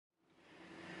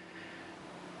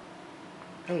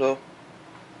Hello.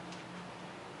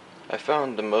 I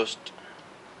found the most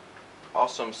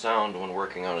awesome sound when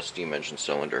working on a steam engine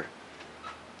cylinder.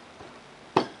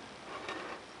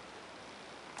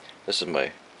 This is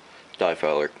my die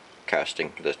filer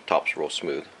casting. The top's real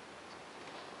smooth.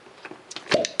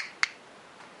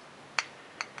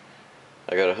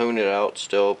 I gotta hone it out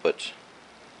still, but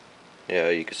yeah,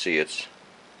 you can see I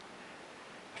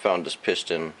found this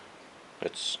piston.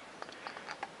 It's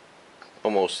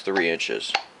almost 3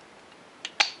 inches.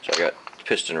 So I got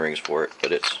piston rings for it,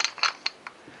 but it's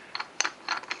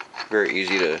very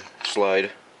easy to slide,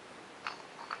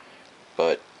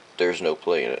 but there's no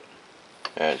play in it.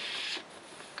 And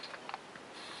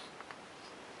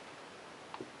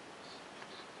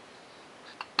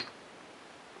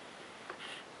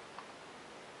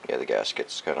yeah, the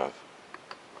gasket's kind of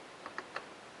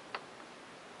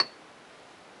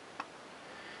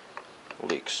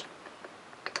leaks.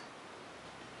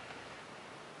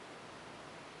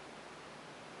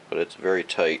 But it's very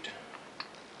tight.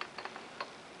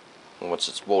 And once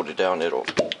it's bolted down, it'll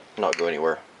not go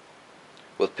anywhere.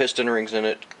 With piston rings in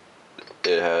it,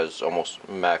 it has almost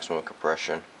maximum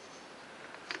compression.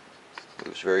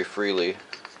 Moves very freely.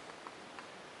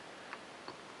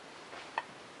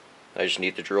 I just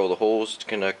need to drill the holes to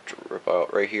connect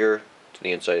about right here to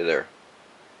the inside of there,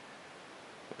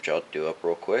 which I'll do up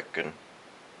real quick. And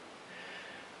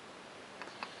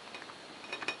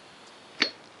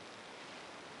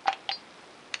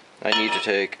I need to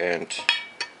take and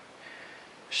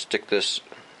stick this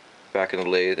back in the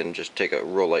lathe and just take a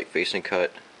real light facing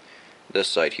cut. This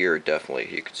side here, definitely,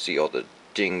 you can see all the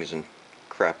dings and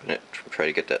crap in it. Try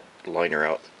to get that liner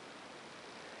out.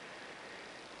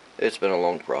 It's been a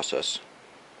long process,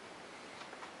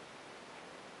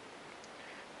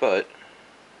 but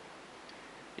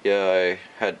yeah, I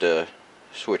had to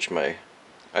switch my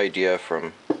idea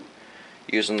from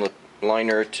using the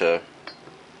liner to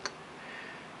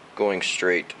going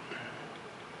straight.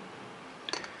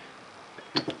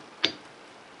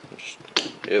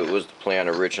 It was the plan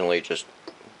originally, just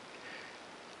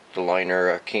the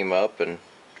liner came up and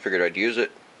figured I'd use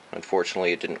it.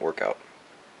 Unfortunately, it didn't work out.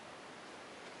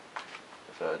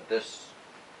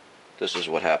 This is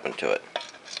what happened to it.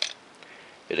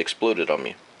 It exploded on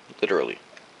me, literally.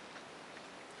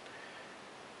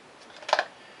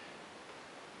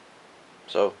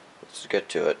 So let's get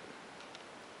to it.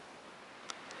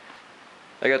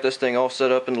 I got this thing all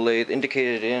set up in the lathe,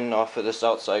 indicated in off of this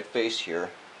outside face here,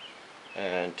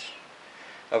 and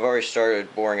I've already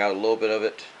started boring out a little bit of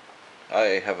it.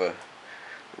 I have a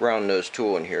round nose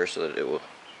tool in here so that it will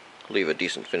leave a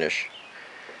decent finish.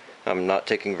 I'm not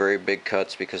taking very big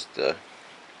cuts because the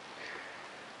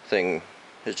thing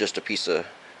is just a piece of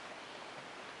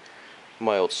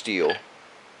mild steel.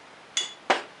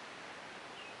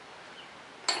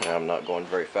 And I'm not going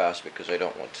very fast because I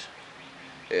don't want,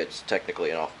 it's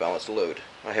technically an off-balance load.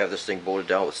 I have this thing bolted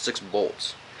down with 6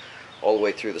 bolts all the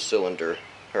way through the cylinder,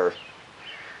 or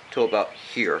till about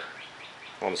here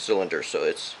on the cylinder, so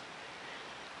it's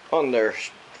on there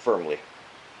firmly.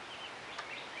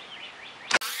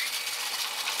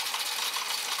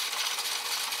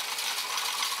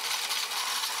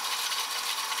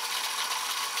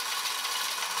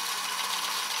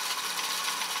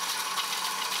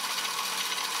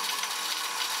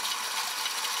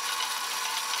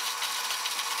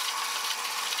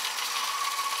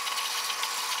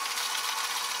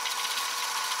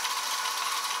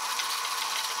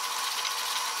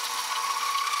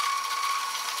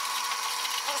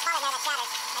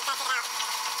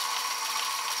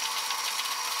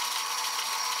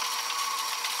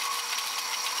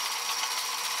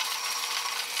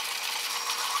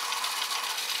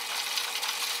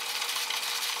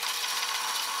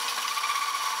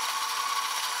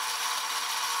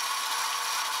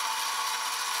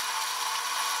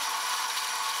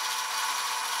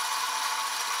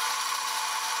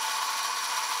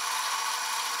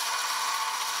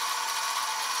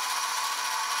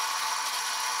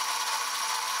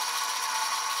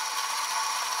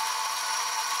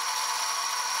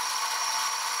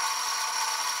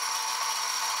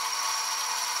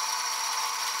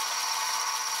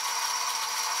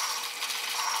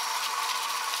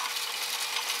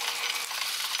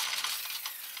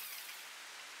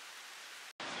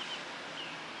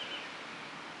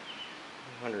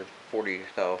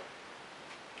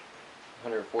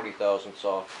 $140 thousandths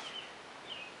off.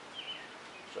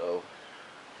 So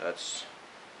that's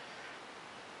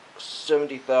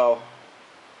 70 thou.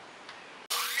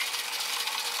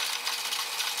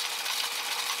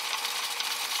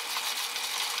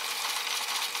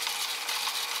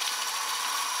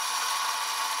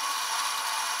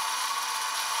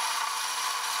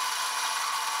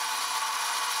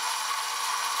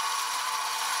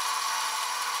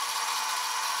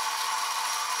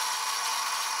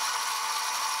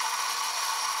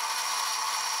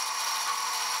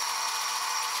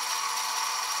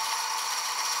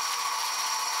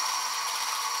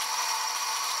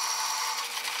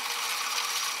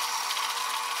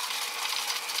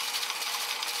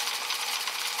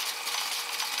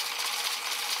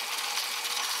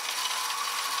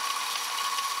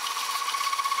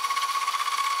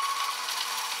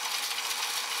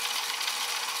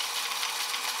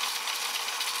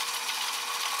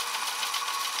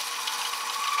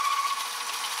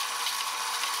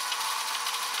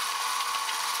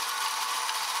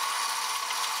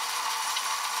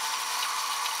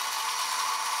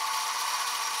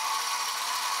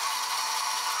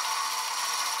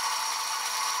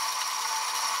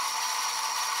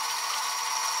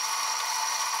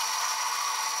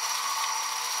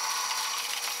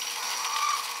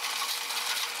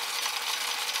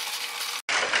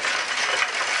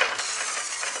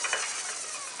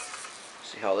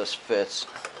 how this fits.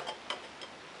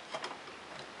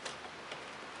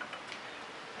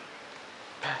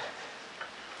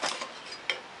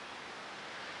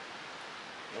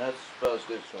 That's about as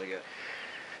good as it's going to get.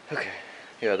 Okay,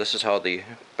 yeah, this is how the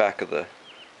back of the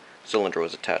cylinder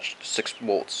was attached. 6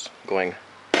 bolts going,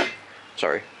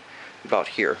 sorry, about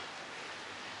here.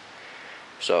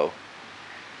 So,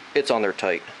 it's on there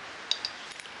tight.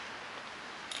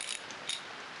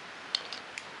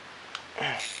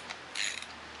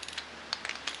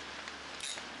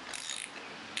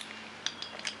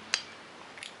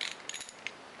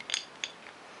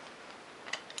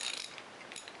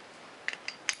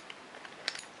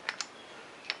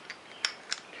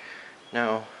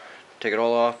 Now, take it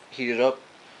all off, heat it up,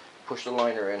 push the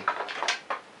liner in.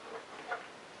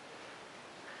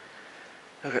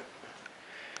 Okay.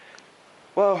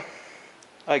 Well,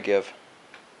 I give.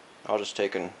 I'll just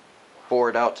take and bore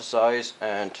it out to size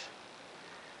and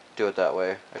do it that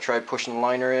way. I tried pushing the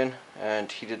liner in and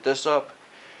heated this up.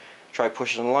 Tried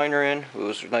pushing the liner in, it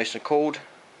was nice and cold.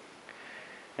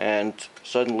 And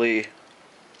suddenly,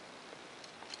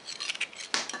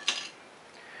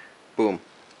 boom.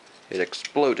 It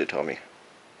exploded on me.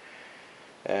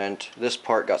 And this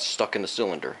part got stuck in the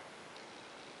cylinder.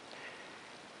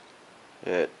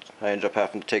 I ended up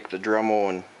having to take the Dremel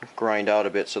and grind out a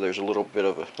bit, so there's a little bit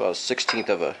of a 1/16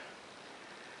 of a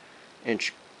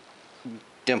inch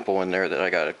dimple in there that I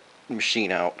gotta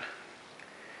machine out.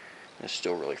 It's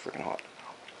still really freaking hot.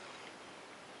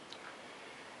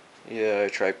 Yeah, I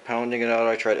tried pounding it out,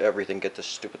 I tried everything to get this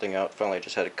stupid thing out. Finally I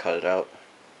just had to cut it out.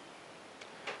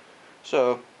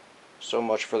 So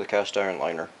much for the cast iron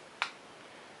liner.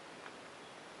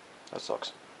 That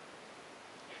sucks.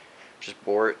 Just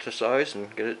bore it to size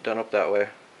and get it done up that way.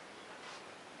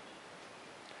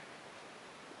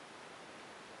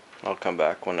 I'll come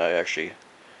back when I'm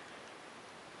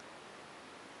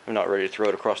not ready to throw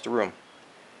it across the room.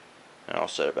 And I'll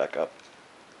set it back up.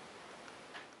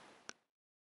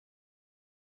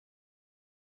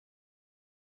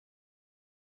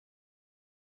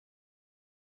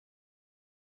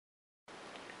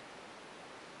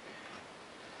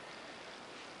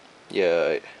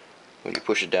 Yeah, when you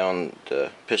push it down,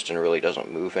 the piston really doesn't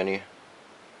move any.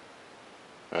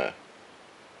 It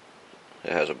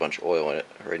has a bunch of oil in it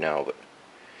right now, but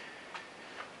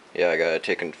yeah, I gotta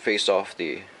take and face off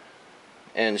the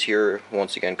ends here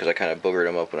once again because I kind of boogered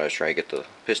them up when I was trying to get the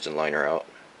piston liner out,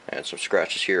 and some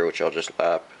scratches here which I'll just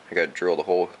lap. I gotta drill the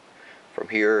hole from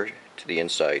here to the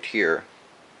inside here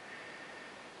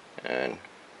and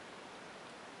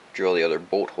drill the other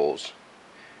bolt holes.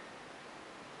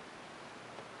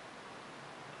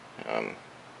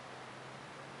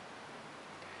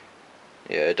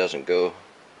 Yeah, it doesn't go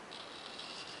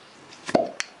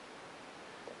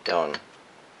down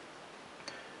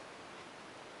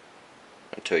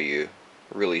until you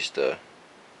release the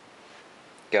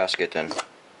gasket then.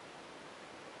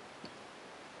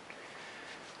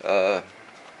 Let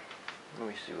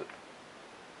me see what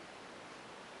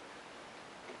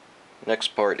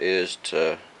next part is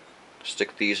to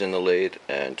stick these in the lathe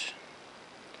and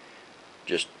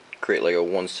just create like a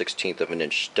 1/16 of an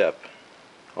inch step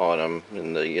on them,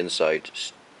 and the inside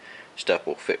step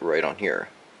will fit right on here.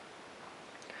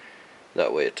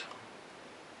 That way it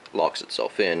locks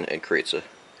itself in and creates a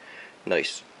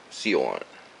nice seal on it.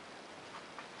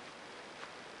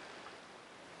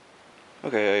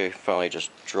 Okay, I finally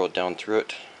just drilled down through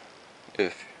it.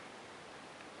 If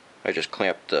I just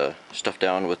clamped the stuff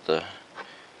down with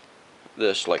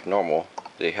this like normal,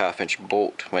 the 1/2 inch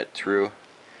bolt went through,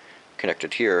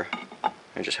 connected here,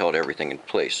 and just held everything in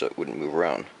place so it wouldn't move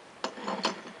around.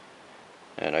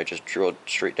 And I just drilled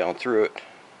straight down through it,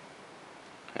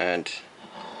 and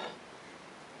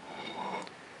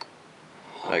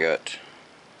I got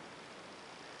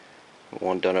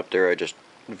one done up there. I just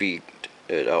V'd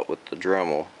it out with the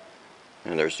Dremel,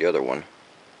 and there's the other one.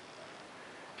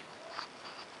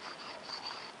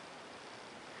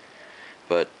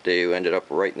 But they ended up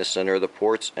right in the center of the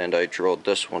ports, and I drilled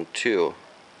this one too,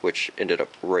 which ended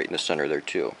up right in the center there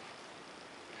too.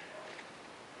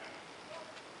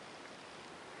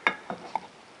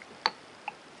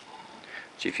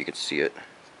 See if you can see it.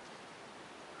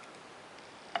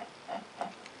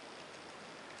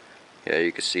 Yeah,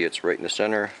 you can see it's right in the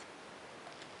center.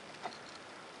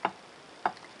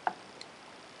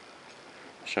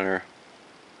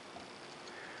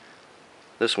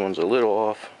 This one's a little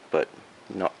off, but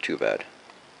not too bad.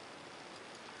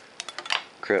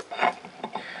 Crap.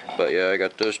 But yeah, I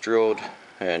got those drilled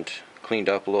and cleaned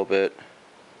up a little bit.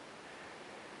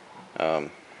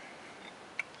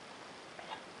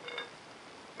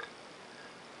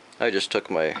 I just took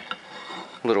my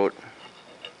little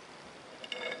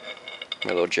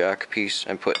jack piece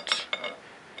and put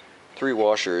 3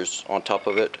 washers on top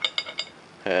of it,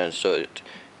 and so it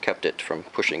kept it from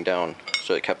pushing down,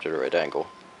 so it kept it at a right angle.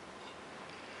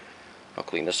 I'll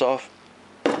clean this off.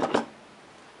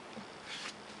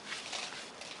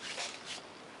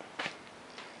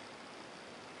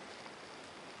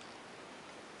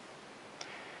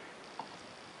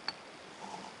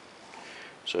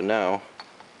 So now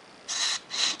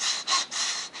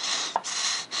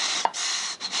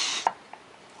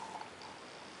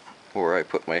where I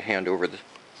put my hand over the,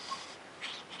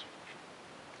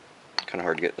 kind of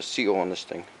hard to get the seal on this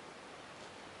thing.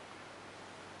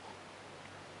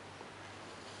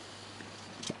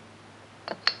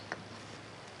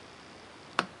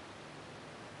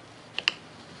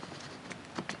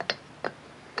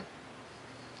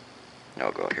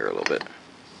 I'll go out here a little bit.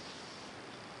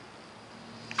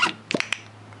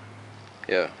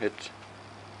 Yeah, it's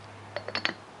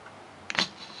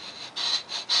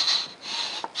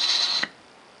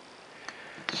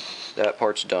that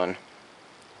part's done.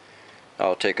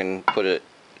 I'll take and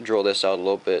drill this out a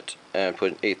little bit and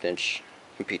put an 1/8 inch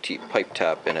MPT pipe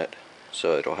tap in it,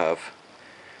 so it'll have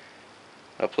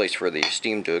a place for the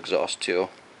steam to exhaust to.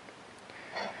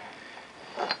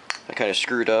 I kind of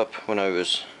screwed up when I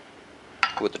was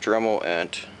with the Dremel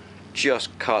and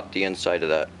just caught the inside of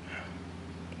that,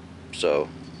 so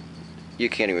you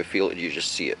can't even feel it, you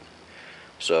just see it.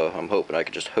 So I'm hoping I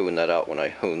can just hone that out when I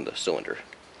hone the cylinder,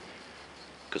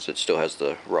 because it still has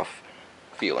the rough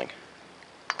feeling.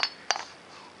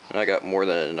 And I got more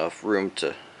than enough room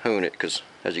to hone it, because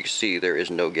as you can see, there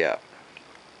is no gap.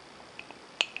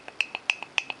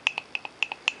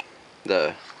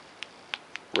 The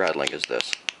rattling is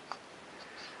this,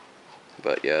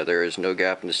 but yeah, there is no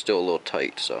gap and it's still a little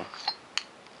tight, so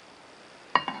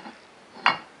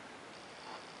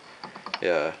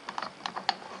yeah,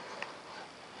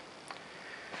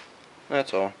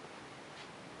 that's all.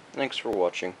 Thanks for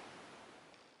watching.